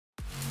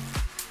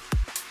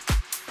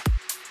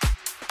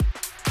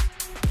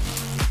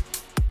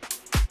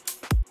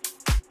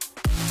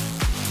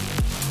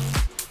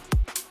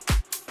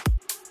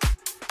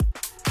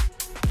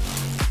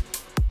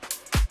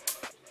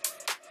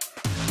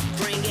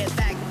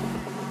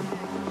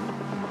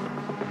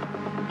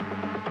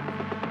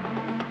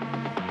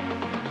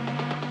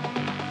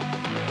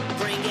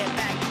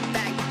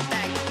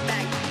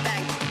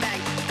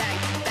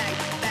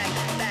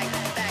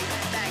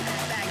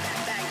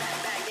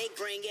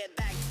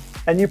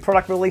A new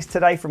product released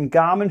today from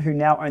Garmin, who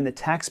now own the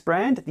Tacx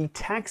brand, the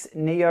Tacx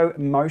NEO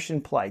Motion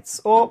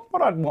Plates, or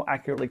what I'd more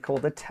accurately call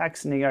the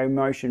Tacx NEO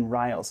Motion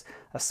Rails.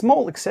 A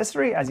small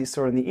accessory, as you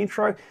saw in the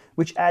intro,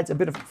 which adds a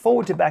bit of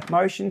forward to back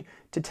motion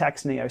to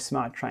Tacx NEO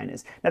smart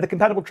trainers. Now the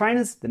compatible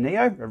trainers, the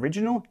NEO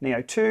Original,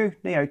 NEO 2,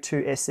 NEO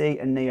 2 SE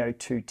and NEO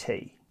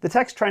 2T. The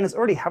Tacx trainers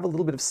already have a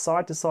little bit of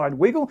side-to-side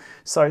wiggle,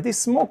 so this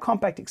small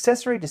compact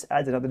accessory just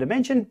adds another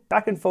dimension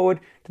back and forward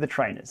to the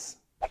trainers.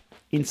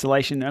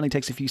 Installation only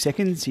takes a few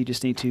seconds. You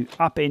just need to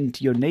upend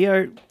your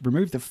NEO,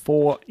 remove the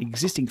 4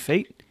 existing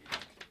feet,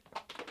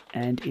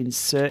 and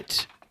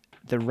insert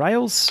the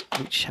rails,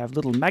 which have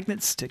little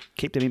magnets to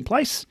keep them in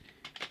place.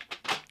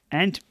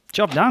 And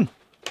job done.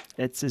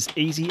 It's as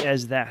easy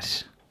as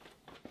that.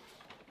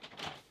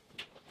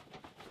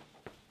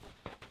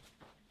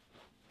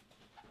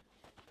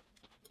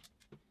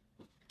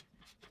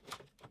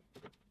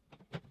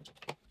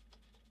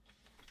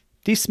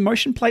 This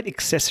motion plate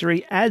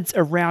accessory adds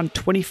around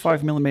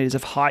 25mm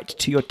of height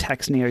to your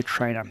Tacx NEO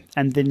trainer,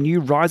 and the new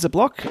riser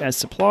block, as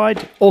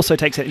supplied, also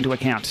takes that into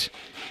account.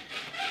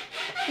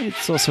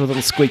 It's also a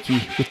little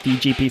squeaky with the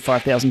GP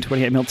 5000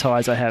 28mm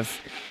tyres I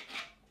have.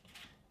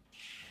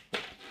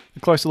 A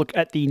closer look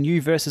at the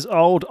new versus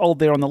old. Old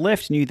there on the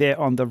left, new there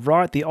on the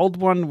right. The old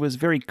one was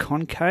very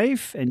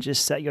concave and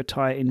just sat your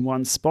tyre in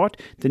one spot.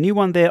 The new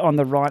one there on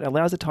the right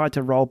allows the tyre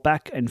to roll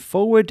back and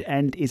forward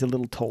and is a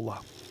little taller.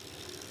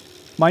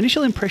 My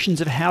initial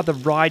impressions of how the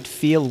ride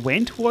feel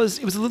went was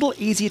it was a little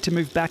easier to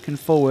move back and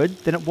forward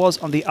than it was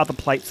on the other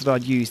plates that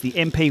I'd used, the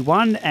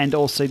MP1 and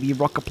also the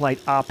Rocker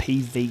Plate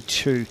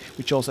RPV2,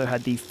 which also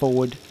had the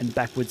forward and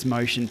backwards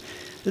motion.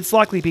 It's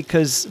likely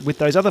because with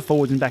those other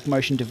forward and back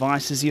motion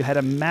devices, you had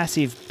a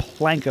massive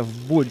plank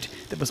of wood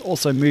that was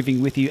also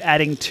moving with you,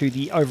 adding to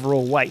the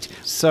overall weight.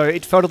 So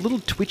it felt a little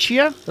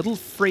twitchier, a little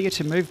freer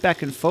to move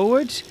back and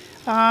forward.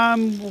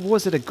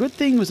 Was it a good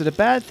thing? Was it a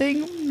bad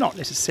thing? Not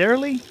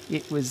necessarily.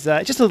 It was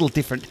just a little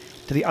different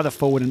to the other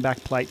forward and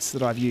back plates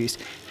that I've used.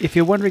 If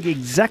you're wondering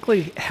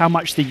exactly how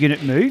much the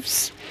unit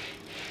moves,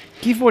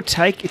 give or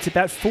take, it's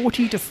about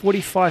 40 to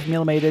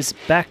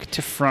 45mm back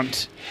to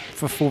front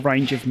for full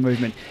range of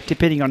movement,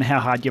 depending on how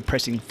hard you're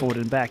pressing forward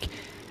and back.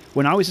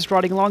 When I was just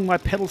riding along, my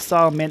pedal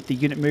style meant the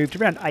unit moved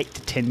around 8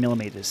 to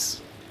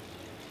 10mm.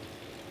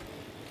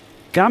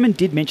 Garmin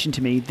did mention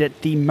to me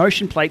that the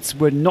motion plates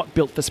were not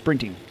built for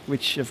sprinting,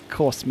 which of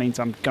course means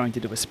I'm going to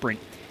do a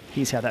sprint.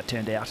 Here's how that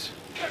turned out.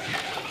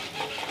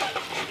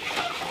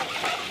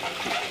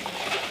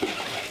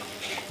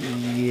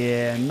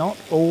 Yeah, not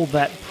all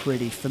that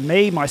pretty. For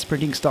me, my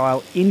sprinting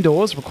style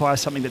indoors requires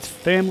something that's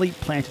firmly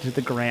planted to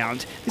the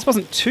ground. This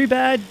wasn't too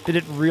bad, but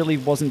it really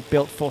wasn't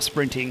built for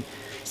sprinting.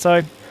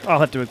 So I'll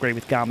have to agree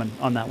with Garmin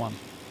on that one.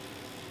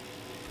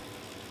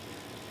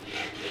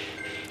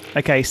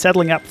 Okay,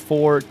 saddling up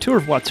for Tour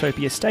of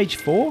Watopia Stage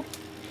 4,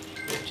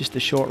 just a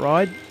short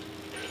ride,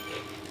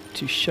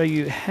 to show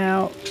you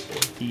how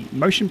the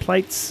motion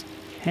plates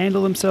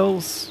handle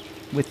themselves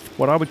with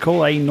what I would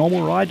call a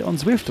normal ride on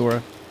Zwift, or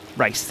a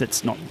race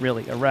that's not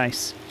really a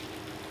race.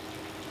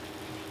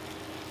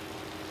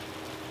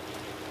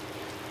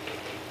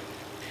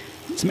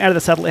 Some out of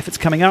the saddle efforts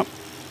coming up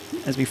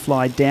as we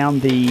fly down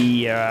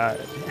the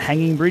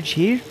hanging bridge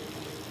here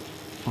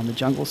on the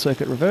jungle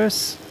circuit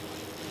reverse.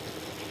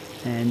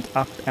 And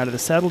up out of the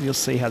saddle, you'll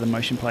see how the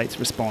motion plates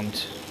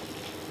respond.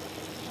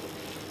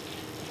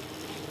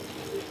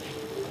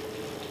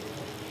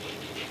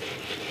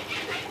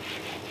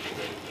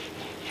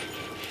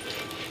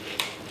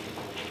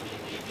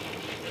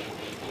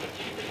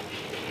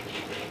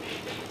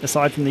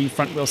 Aside from the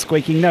front wheel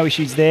squeaking, no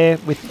issues there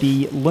with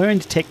the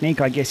learned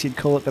technique, I guess you'd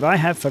call it, that I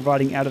have for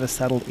riding out of the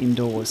saddle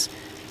indoors.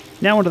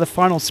 Now onto the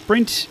final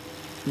sprint,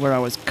 where I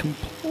was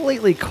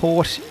completely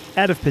caught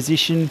out of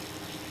position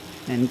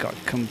and got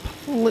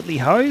completely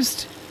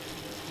hosed.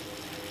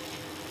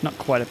 Not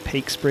quite a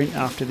peak sprint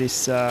after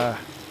this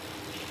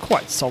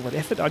quite solid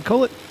effort, I'd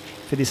call it,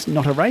 for this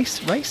not a race.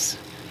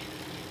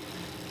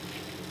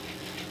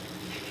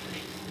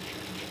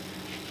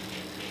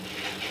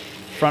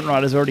 Front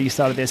riders already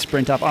started their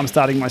sprint up. I'm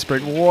starting my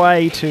sprint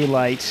way too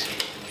late.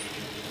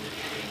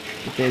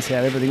 But there's how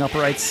everything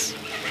operates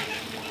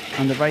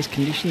under race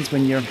conditions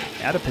when you're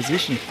out of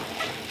position.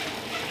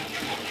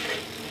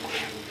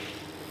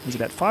 I was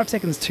about 5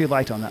 seconds too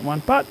late on that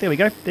one, but there we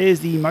go.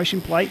 There's the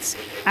motion plates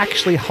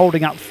actually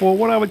holding up for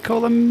what I would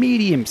call a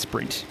medium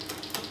sprint.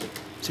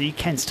 So you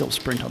can still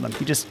sprint on them.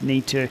 You just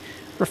need to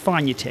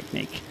refine your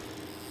technique.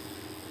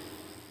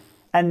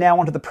 And now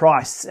onto the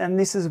price, and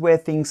this is where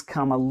things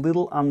come a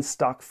little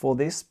unstuck for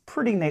this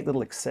pretty neat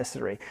little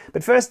accessory.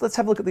 But first, let's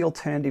have a look at the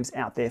alternatives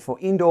out there for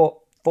indoor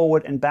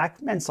forward and back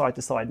and side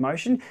to side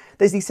motion.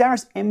 There's the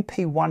Saris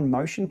MP1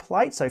 motion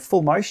plate, so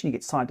full motion, you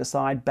get side to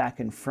side,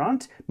 back and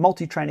front,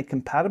 multi-trainer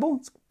compatible.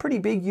 It's pretty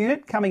big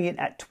unit, coming in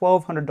at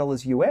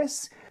 $1,200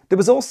 US. There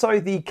was also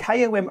the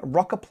KOM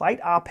rocker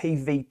plate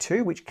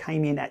RPV2, which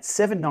came in at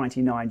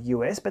 $799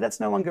 US, but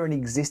that's no longer in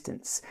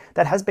existence.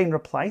 That has been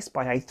replaced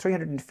by a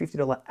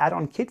 $350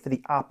 add-on kit for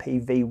the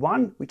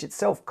RPV1, which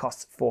itself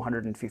costs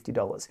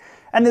 $450.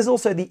 And there's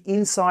also the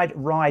Inside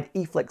Ride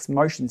eFlex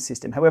motion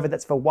system. However,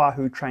 that's for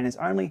Wahoo trainers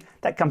only.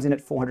 That comes in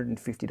at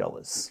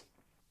 $450.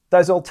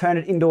 Those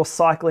alternate indoor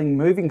cycling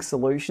moving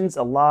solutions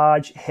are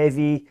large,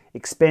 heavy,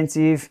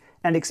 expensive,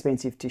 and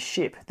expensive to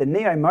ship. The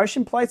NEO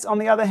Motion Plates, on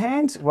the other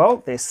hand,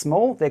 well, they're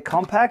small, they're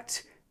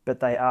compact, but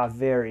they are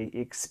very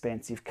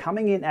expensive,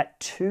 coming in at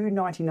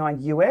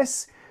 $299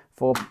 US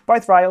for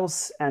both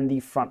rails and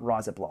the front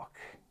riser block.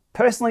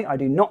 Personally, I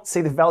do not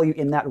see the value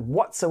in that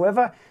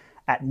whatsoever.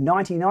 At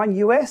 $99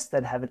 US,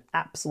 they'd have an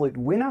absolute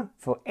winner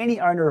for any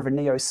owner of a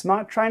NEO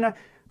Smart Trainer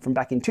from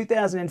back in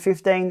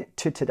 2015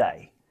 to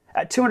today.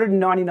 At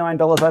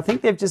 $299, I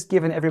think they've just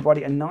given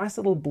everybody a nice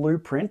little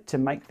blueprint to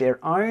make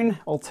their own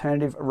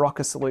alternative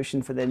rocker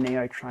solution for their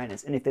NEO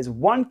trainers. And if there's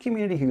one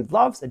community who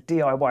loves a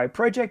DIY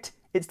project,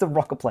 it's the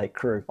rocker plate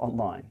crew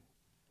online.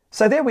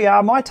 So there we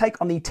are, my take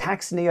on the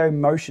Tacx NEO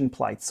Motion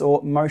Plates,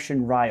 or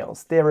motion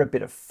rails. They're a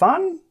bit of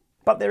fun,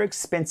 but they're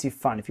expensive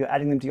fun if you're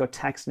adding them to your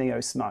Tacx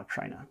NEO Smart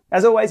Trainer.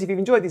 As always, if you've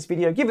enjoyed this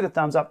video, give it a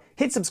thumbs up,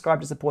 hit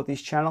subscribe to support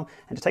this channel,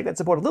 and to take that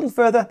support a little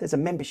further, there's a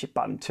membership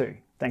button too.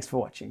 Thanks for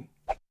watching.